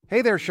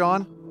Hey there,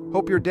 Sean.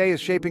 Hope your day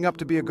is shaping up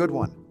to be a good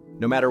one.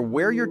 No matter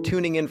where you're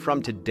tuning in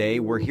from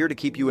today, we're here to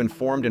keep you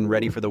informed and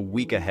ready for the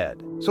week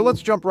ahead. So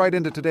let's jump right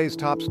into today's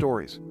top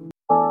stories.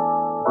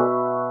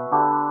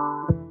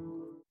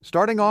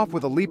 Starting off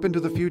with a leap into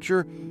the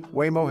future,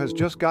 Waymo has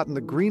just gotten the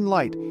green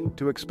light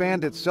to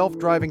expand its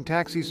self-driving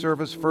taxi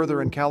service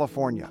further in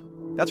California.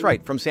 That's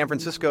right, from San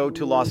Francisco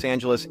to Los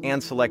Angeles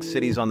and select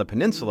cities on the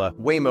peninsula,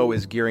 Waymo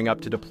is gearing up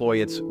to deploy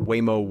its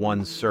Waymo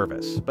One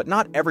service. But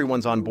not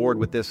everyone's on board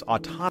with this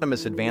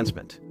autonomous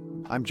advancement.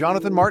 I'm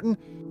Jonathan Martin.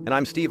 And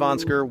I'm Steve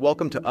Onsker.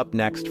 Welcome to Up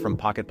Next from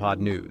PocketPod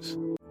News.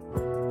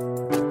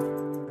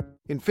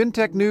 In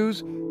fintech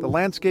news, the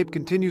landscape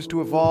continues to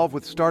evolve,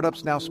 with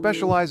startups now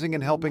specializing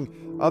in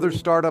helping other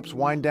startups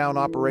wind down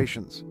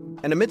operations.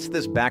 And amidst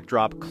this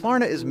backdrop,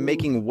 Klarna is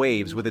making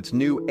waves with its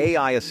new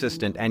AI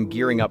assistant and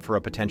gearing up for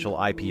a potential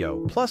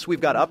IPO. Plus, we've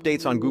got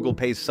updates on Google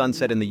Pay's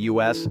sunset in the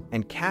US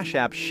and Cash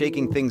App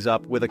shaking things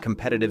up with a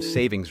competitive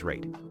savings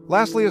rate.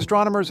 Lastly,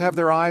 astronomers have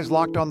their eyes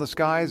locked on the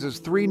skies as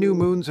 3 new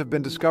moons have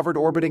been discovered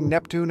orbiting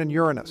Neptune and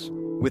Uranus.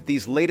 With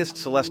these latest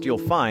celestial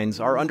finds,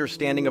 our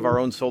understanding of our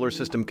own solar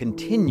system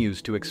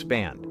continues to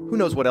expand. Who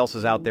knows what else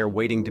is out there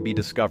waiting to be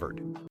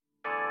discovered?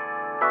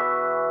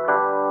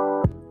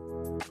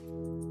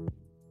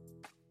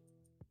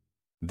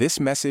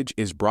 This message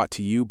is brought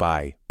to you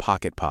by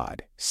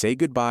PocketPod. Say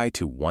goodbye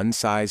to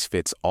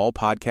one-size-fits-all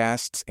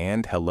podcasts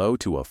and hello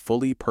to a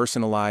fully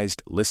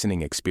personalized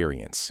listening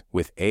experience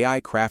with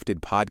AI-crafted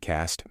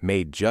podcast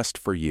made just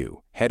for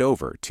you. Head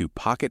over to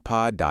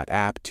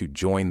pocketpod.app to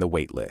join the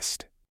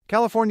waitlist.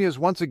 California is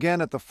once again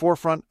at the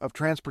forefront of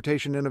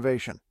transportation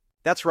innovation.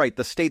 That's right,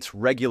 the state's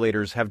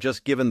regulators have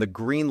just given the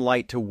green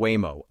light to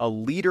Waymo, a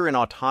leader in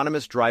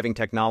autonomous driving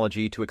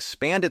technology, to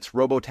expand its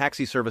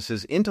Robotaxi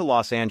services into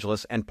Los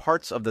Angeles and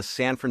parts of the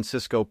San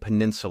Francisco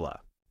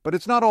Peninsula. But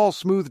it's not all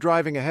smooth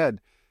driving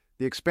ahead.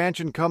 The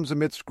expansion comes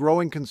amidst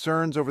growing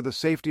concerns over the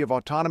safety of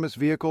autonomous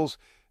vehicles,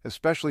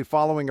 especially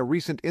following a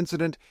recent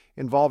incident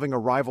involving a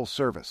rival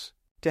service.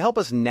 To help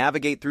us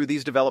navigate through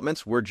these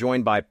developments, we're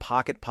joined by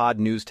PocketPod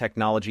News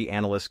technology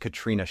analyst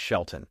Katrina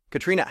Shelton.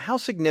 Katrina, how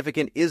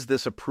significant is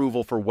this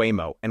approval for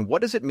Waymo, and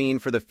what does it mean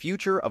for the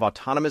future of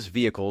autonomous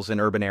vehicles in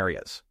urban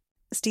areas?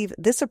 Steve,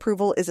 this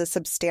approval is a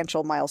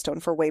substantial milestone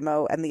for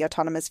Waymo and the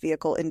autonomous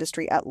vehicle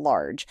industry at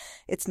large.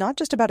 It's not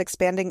just about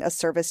expanding a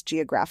service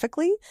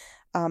geographically.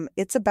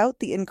 It's about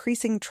the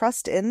increasing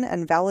trust in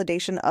and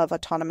validation of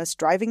autonomous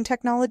driving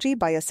technology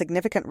by a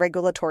significant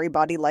regulatory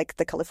body like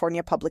the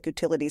California Public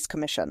Utilities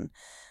Commission.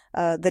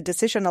 The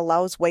decision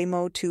allows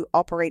Waymo to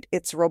operate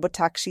its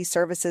Robotaxi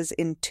services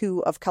in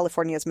 2 of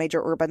California's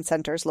major urban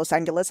centers, Los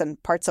Angeles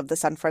and parts of the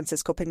San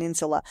Francisco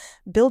Peninsula,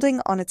 building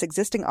on its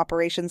existing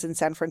operations in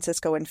San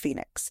Francisco and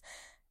Phoenix.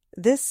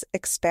 This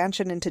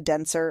expansion into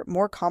denser,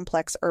 more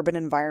complex urban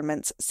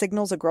environments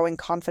signals a growing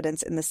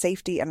confidence in the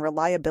safety and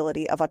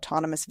reliability of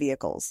autonomous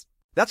vehicles.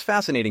 That's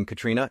fascinating,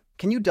 Katrina.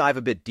 Can you dive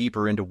a bit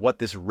deeper into what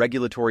this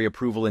regulatory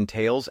approval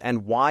entails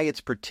and why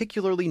it's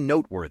particularly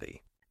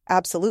noteworthy?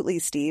 Absolutely,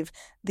 Steve.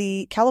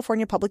 The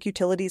California Public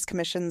Utilities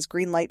Commission's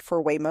green light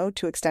for Waymo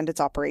to extend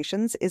its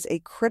operations is a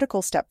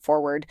critical step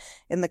forward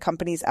in the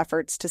company's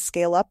efforts to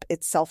scale up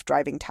its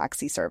self-driving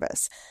taxi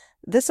service.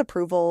 This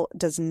approval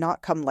does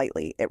not come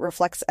lightly. It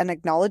reflects an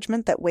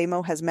acknowledgement that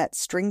Waymo has met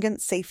stringent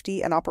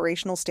safety and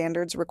operational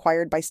standards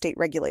required by state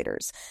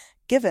regulators.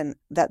 Given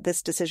that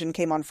this decision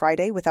came on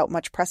Friday without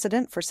much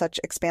precedent for such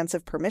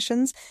expansive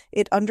permissions,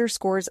 it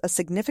underscores a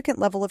significant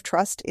level of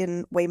trust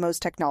in Waymo's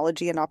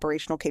technology and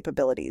operational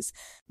capabilities.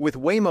 With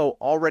Waymo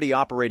already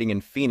operating in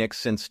Phoenix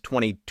since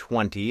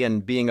 2020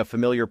 and being a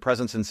familiar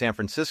presence in San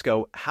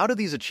Francisco, how do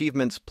these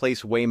achievements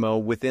place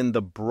Waymo within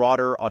the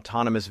broader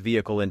autonomous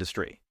vehicle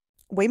industry?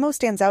 Waymo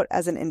stands out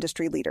as an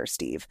industry leader,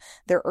 Steve.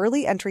 Their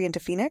early entry into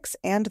Phoenix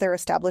and their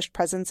established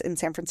presence in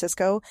San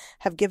Francisco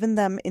have given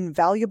them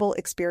invaluable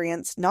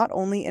experience not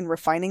only in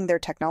refining their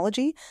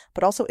technology,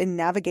 but also in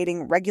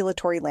navigating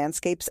regulatory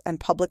landscapes and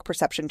public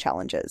perception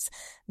challenges.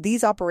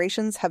 These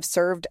operations have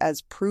served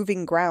as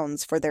proving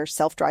grounds for their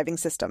self-driving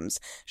systems,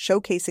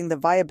 showcasing the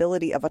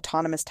viability of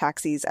autonomous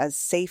taxis as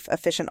safe,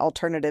 efficient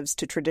alternatives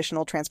to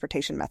traditional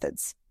transportation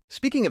methods.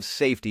 Speaking of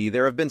safety,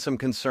 there have been some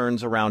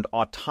concerns around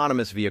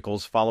autonomous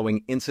vehicles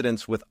following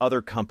incidents with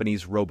other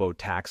companies'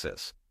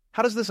 robotaxis.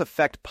 How does this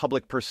affect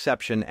public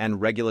perception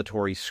and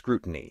regulatory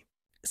scrutiny?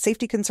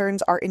 Safety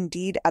concerns are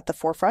indeed at the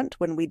forefront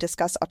when we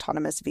discuss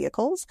autonomous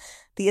vehicles.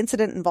 The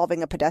incident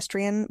involving a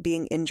pedestrian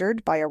being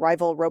injured by a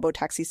rival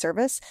robotaxi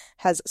service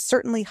has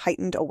certainly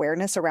heightened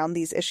awareness around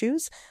these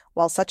issues.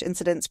 While such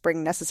incidents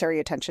bring necessary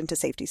attention to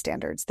safety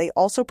standards, they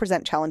also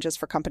present challenges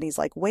for companies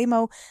like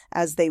Waymo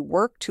as they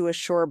work to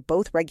assure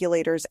both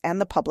regulators and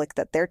the public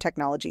that their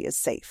technology is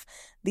safe.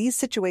 These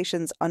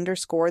situations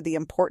underscore the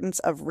importance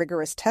of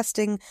rigorous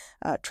testing,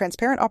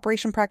 transparent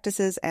operation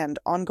practices, and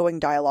ongoing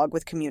dialogue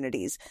with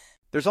communities.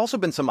 There's also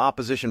been some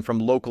opposition from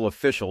local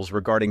officials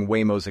regarding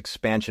Waymo's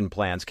expansion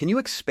plans. Can you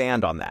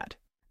expand on that?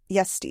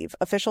 Yes, Steve.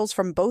 Officials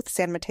from both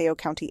San Mateo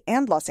County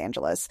and Los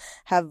Angeles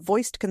have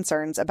voiced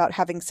concerns about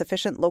having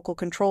sufficient local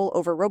control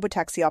over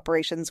robotaxi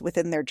operations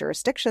within their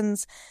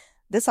jurisdictions.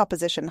 This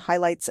opposition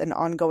highlights an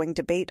ongoing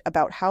debate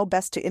about how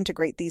best to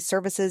integrate these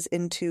services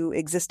into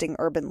existing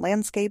urban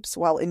landscapes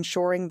while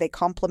ensuring they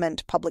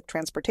complement public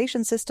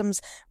transportation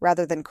systems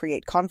rather than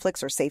create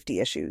conflicts or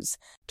safety issues.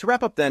 To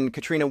wrap up then,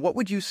 Katrina, what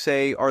would you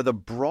say are the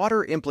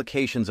broader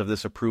implications of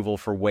this approval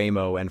for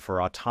Waymo and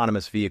for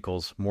autonomous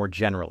vehicles more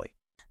generally?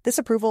 This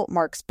approval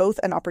marks both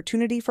an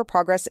opportunity for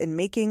progress in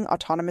making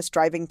autonomous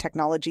driving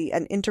technology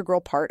an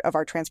integral part of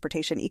our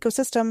transportation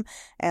ecosystem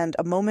and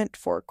a moment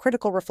for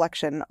critical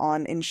reflection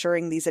on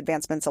ensuring these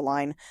advancements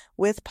align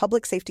with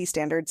public safety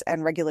standards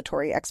and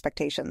regulatory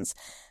expectations.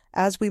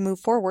 As we move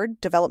forward,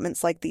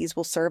 developments like these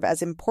will serve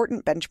as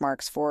important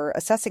benchmarks for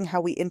assessing how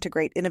we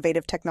integrate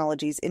innovative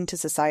technologies into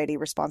society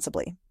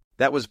responsibly.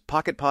 That was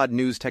PocketPod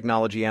News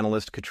technology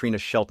analyst Katrina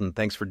Shelton.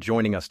 Thanks for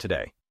joining us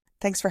today.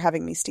 Thanks for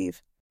having me,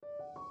 Steve.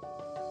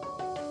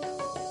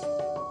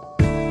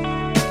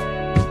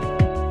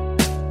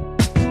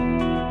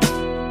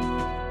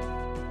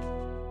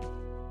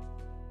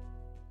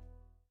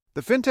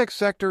 The fintech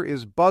sector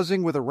is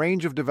buzzing with a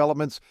range of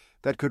developments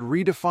that could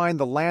redefine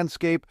the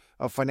landscape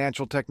of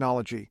financial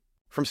technology.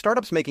 From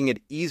startups making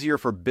it easier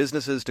for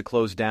businesses to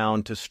close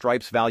down to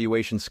Stripe's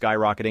valuation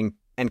skyrocketing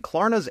and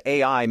Klarna's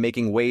AI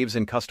making waves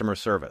in customer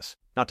service,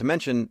 not to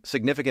mention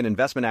significant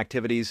investment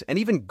activities and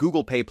even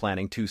Google Pay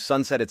planning to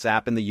sunset its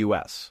app in the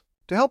U.S.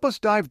 To help us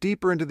dive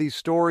deeper into these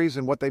stories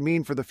and what they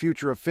mean for the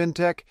future of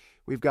fintech,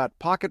 we've got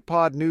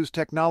PocketPod News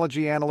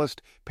technology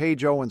analyst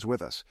Paige Owens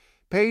with us.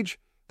 Paige,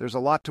 there's a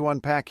lot to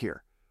unpack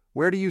here.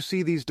 Where do you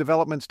see these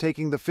developments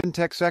taking the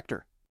fintech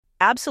sector?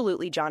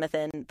 Absolutely,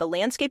 Jonathan. The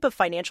landscape of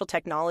financial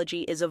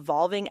technology is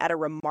evolving at a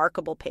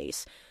remarkable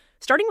pace.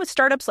 Starting with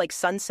startups like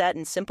Sunset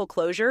and Simple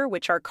Closure,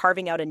 which are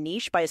carving out a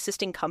niche by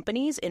assisting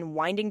companies in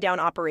winding down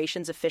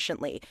operations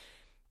efficiently.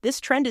 This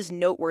trend is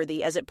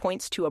noteworthy as it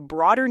points to a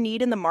broader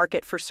need in the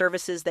market for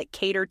services that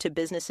cater to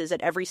businesses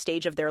at every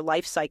stage of their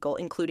life cycle,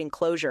 including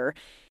closure.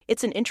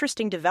 It's an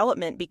interesting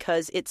development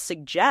because it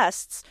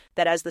suggests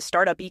that as the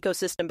startup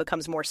ecosystem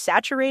becomes more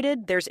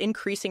saturated, there's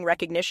increasing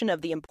recognition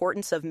of the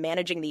importance of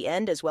managing the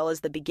end as well as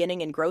the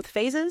beginning and growth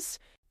phases.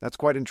 That's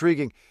quite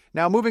intriguing.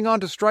 Now, moving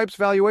on to Stripe's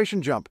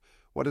valuation jump.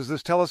 What does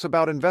this tell us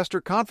about investor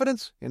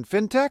confidence in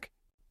fintech?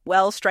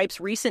 Well,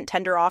 Stripe's recent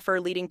tender offer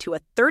leading to a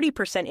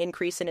 30%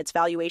 increase in its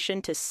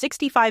valuation to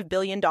 $65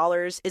 billion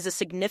is a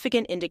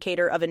significant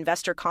indicator of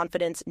investor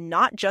confidence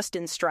not just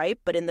in Stripe,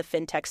 but in the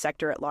fintech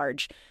sector at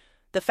large.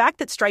 The fact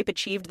that Stripe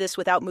achieved this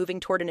without moving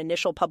toward an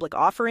initial public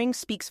offering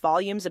speaks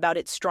volumes about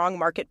its strong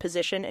market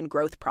position and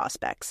growth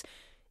prospects.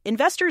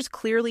 Investors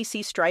clearly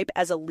see Stripe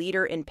as a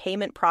leader in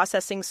payment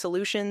processing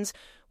solutions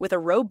with a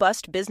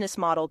robust business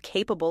model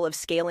capable of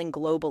scaling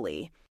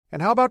globally.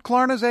 And how about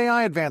Klarna's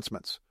AI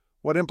advancements?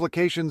 What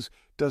implications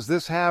does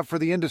this have for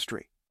the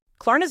industry?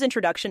 Klarna's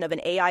introduction of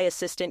an AI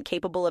assistant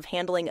capable of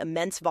handling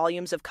immense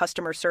volumes of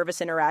customer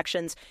service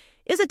interactions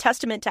is a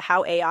testament to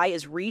how AI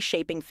is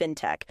reshaping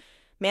fintech.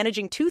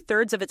 Managing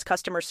 2/3 of its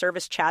customer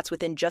service chats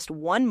within just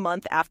 1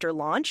 month after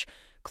launch,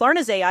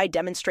 Klarna's AI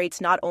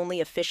demonstrates not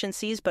only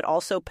efficiencies but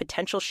also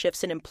potential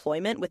shifts in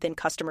employment within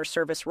customer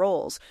service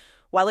roles.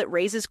 While it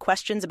raises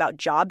questions about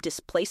job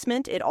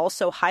displacement, it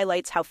also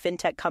highlights how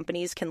fintech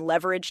companies can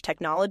leverage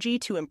technology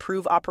to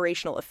improve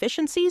operational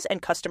efficiencies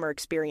and customer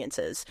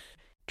experiences.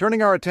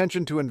 Turning our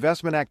attention to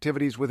investment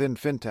activities within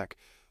fintech,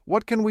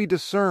 what can we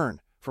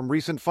discern from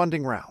recent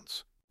funding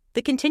rounds?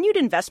 The continued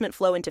investment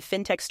flow into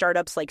fintech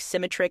startups like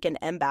Simetrik and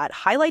MBAT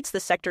highlights the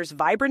sector's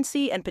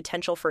vibrancy and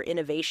potential for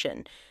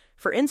innovation.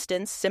 For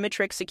instance,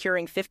 Simetrik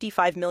securing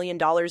 $55 million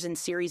in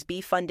Series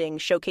B funding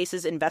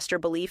showcases investor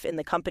belief in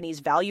the company's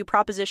value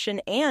proposition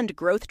and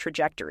growth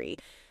trajectory.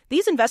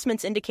 These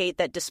investments indicate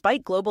that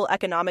despite global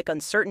economic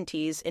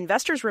uncertainties,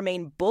 investors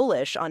remain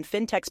bullish on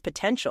fintech's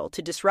potential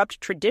to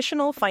disrupt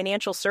traditional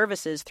financial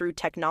services through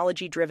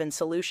technology-driven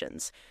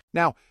solutions.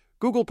 Now,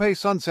 Google Pay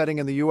sunsetting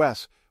in the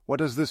U.S., what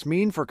does this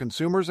mean for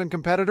consumers and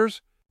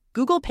competitors?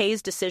 Google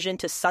Pay's decision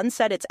to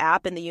sunset its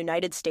app in the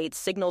United States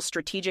signals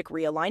strategic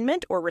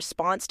realignment or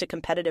response to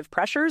competitive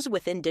pressures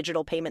within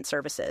digital payment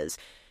services.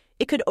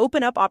 It could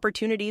open up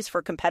opportunities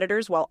for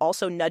competitors while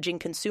also nudging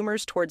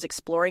consumers towards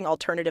exploring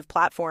alternative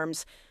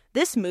platforms.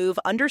 This move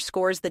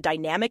underscores the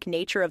dynamic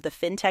nature of the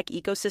fintech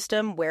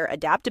ecosystem where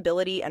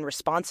adaptability and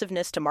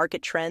responsiveness to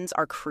market trends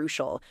are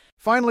crucial.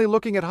 Finally,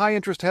 looking at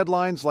high-interest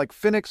headlines like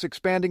Phoenix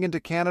expanding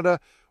into Canada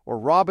or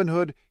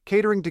Robinhood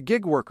catering to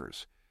gig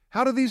workers.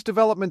 How do these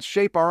developments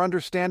shape our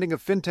understanding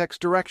of fintech's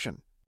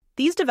direction?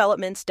 These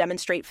developments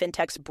demonstrate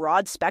fintech's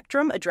broad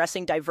spectrum,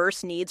 addressing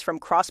diverse needs from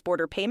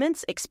cross-border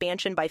payments,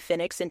 expansion by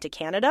Phoenix into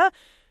Canada,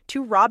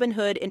 to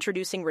Robinhood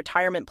introducing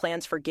retirement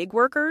plans for gig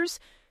workers.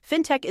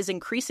 Fintech is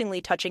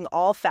increasingly touching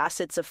all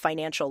facets of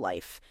financial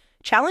life.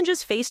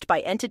 Challenges faced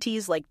by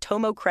entities like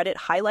Tomo Credit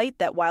highlight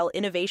that while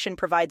innovation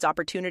provides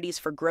opportunities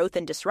for growth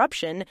and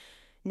disruption,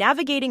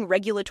 navigating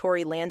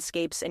regulatory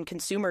landscapes and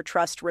consumer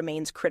trust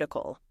remains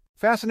critical.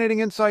 Fascinating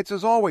insights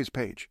as always,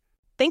 Paige.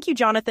 Thank you,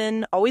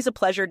 Jonathan. Always a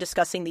pleasure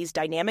discussing these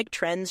dynamic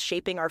trends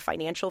shaping our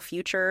financial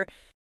future.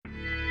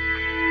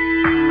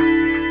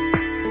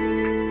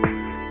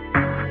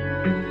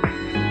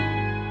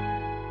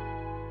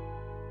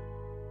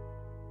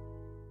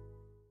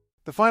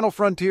 The final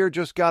frontier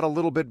just got a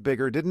little bit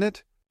bigger, didn't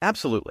it?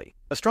 Absolutely.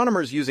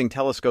 Astronomers using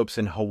telescopes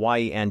in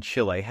Hawaii and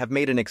Chile have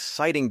made an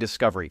exciting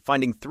discovery,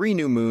 finding 3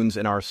 new moons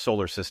in our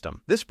solar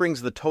system. This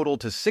brings the total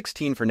to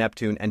 16 for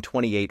Neptune and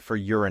 28 for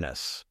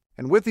Uranus.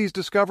 And with these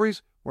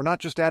discoveries, we're not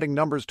just adding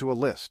numbers to a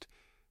list.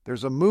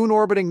 There's a moon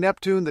orbiting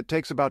Neptune that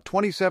takes about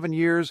 27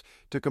 years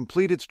to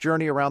complete its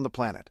journey around the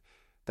planet.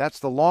 That's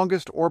the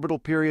longest orbital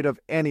period of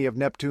any of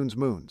Neptune's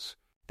moons.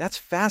 That's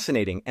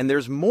fascinating, and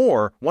there's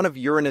more. One of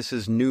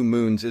Uranus's new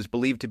moons is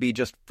believed to be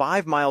just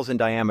 5 miles in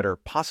diameter,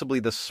 possibly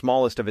the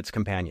smallest of its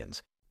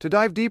companions. To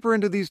dive deeper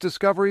into these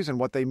discoveries and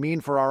what they mean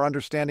for our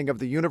understanding of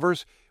the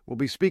universe, we'll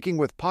be speaking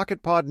with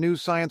PocketPod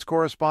News Science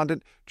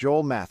correspondent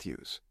Joel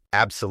Matthews.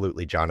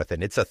 Absolutely,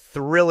 Jonathan. It's a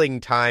thrilling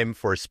time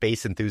for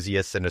space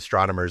enthusiasts and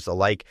astronomers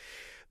alike.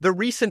 The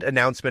recent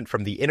announcement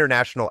from the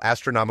International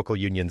Astronomical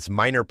Union's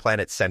Minor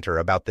Planet Center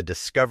about the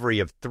discovery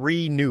of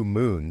 3 new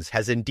moons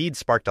has indeed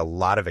sparked a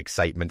lot of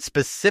excitement.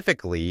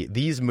 Specifically,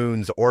 these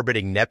moons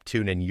orbiting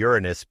Neptune and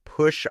Uranus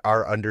push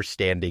our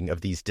understanding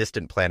of these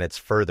distant planets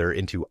further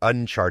into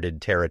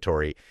uncharted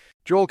territory.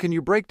 Joel, can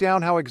you break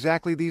down how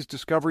exactly these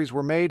discoveries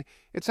were made?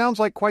 It sounds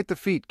like quite the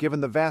feat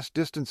given the vast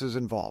distances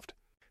involved.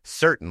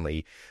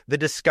 Certainly, the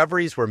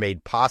discoveries were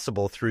made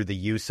possible through the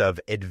use of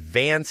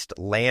advanced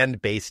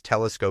land-based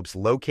telescopes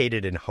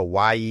located in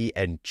Hawaii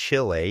and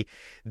Chile.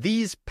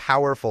 These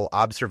powerful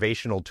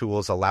observational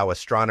tools allow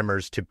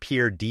astronomers to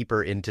peer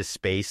deeper into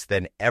space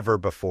than ever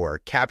before,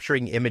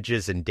 capturing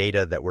images and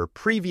data that were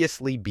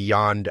previously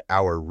beyond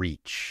our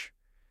reach.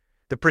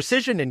 The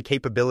precision and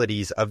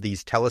capabilities of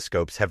these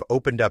telescopes have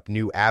opened up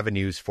new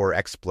avenues for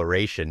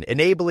exploration,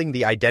 enabling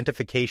the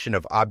identification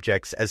of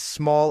objects as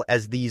small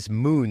as these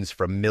moons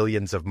from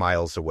millions of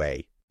miles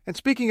away. And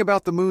speaking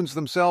about the moons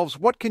themselves,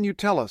 what can you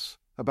tell us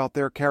about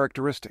their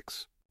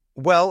characteristics?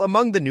 Well,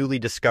 among the newly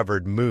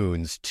discovered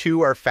moons,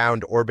 2 are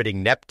found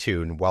orbiting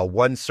Neptune, while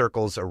 1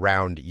 circles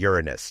around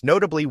Uranus.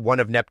 Notably,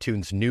 one of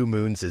Neptune's new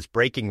moons is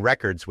breaking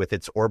records with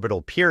its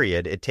orbital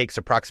period. It takes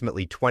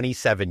approximately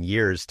 27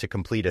 years to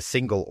complete a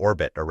single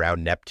orbit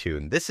around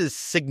Neptune. This is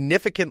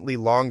significantly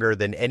longer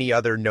than any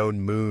other known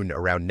moon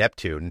around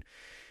Neptune.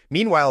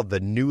 Meanwhile, the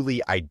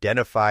newly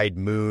identified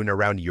moon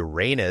around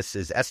Uranus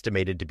is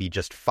estimated to be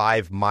just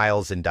 5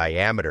 miles in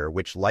diameter,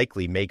 which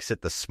likely makes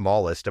it the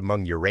smallest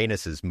among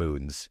Uranus's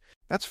moons.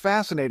 That's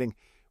fascinating.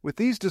 With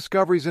these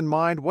discoveries in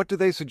mind, what do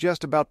they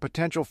suggest about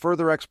potential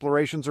further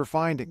explorations or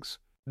findings?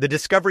 The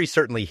discovery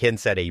certainly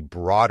hints at a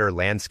broader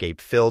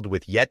landscape filled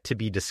with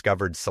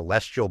yet-to-be-discovered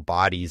celestial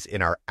bodies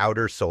in our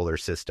outer solar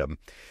system.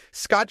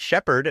 Scott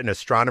Shepard, an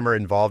astronomer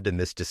involved in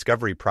this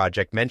discovery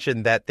project,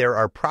 mentioned that there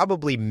are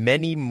probably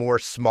many more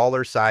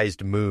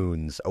smaller-sized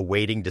moons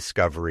awaiting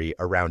discovery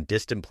around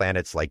distant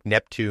planets like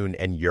Neptune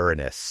and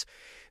Uranus.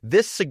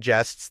 This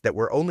suggests that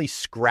we're only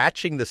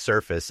scratching the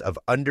surface of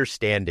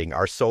understanding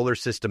our solar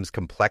system's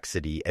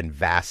complexity and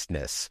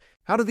vastness.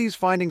 How do these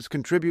findings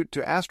contribute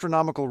to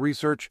astronomical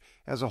research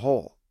as a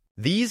whole?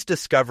 These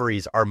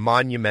discoveries are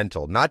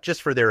monumental, not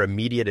just for their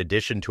immediate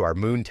addition to our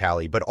moon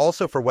tally, but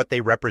also for what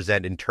they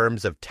represent in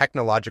terms of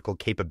technological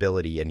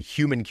capability and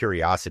human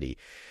curiosity.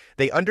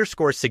 They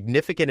underscore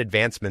significant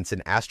advancements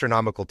in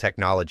astronomical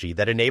technology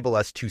that enable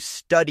us to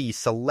study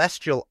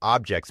celestial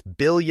objects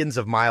billions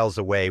of miles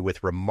away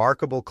with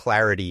remarkable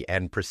clarity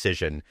and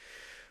precision.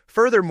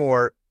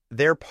 Furthermore,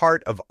 they're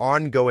part of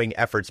ongoing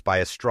efforts by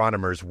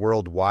astronomers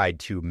worldwide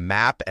to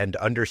map and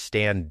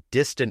understand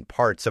distant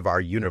parts of our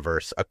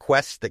universe, a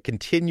quest that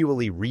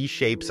continually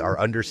reshapes our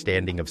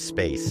understanding of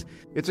space.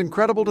 It's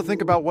incredible to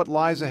think about what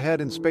lies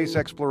ahead in space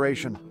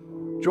exploration.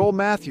 Joel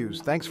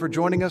Matthews, thanks for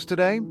joining us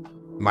today.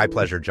 My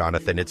pleasure,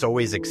 Jonathan. It's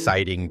always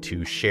exciting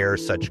to share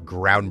such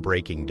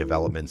groundbreaking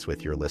developments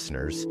with your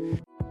listeners.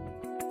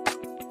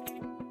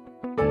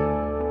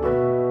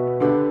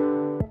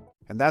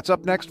 And that's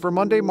up next for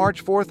Monday,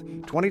 March 4th,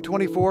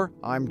 2024.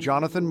 I'm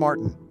Jonathan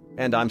Martin.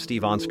 And I'm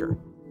Steve Onsker.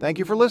 Thank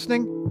you for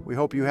listening. We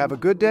hope you have a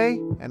good day,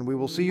 and we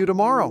will see you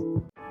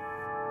tomorrow.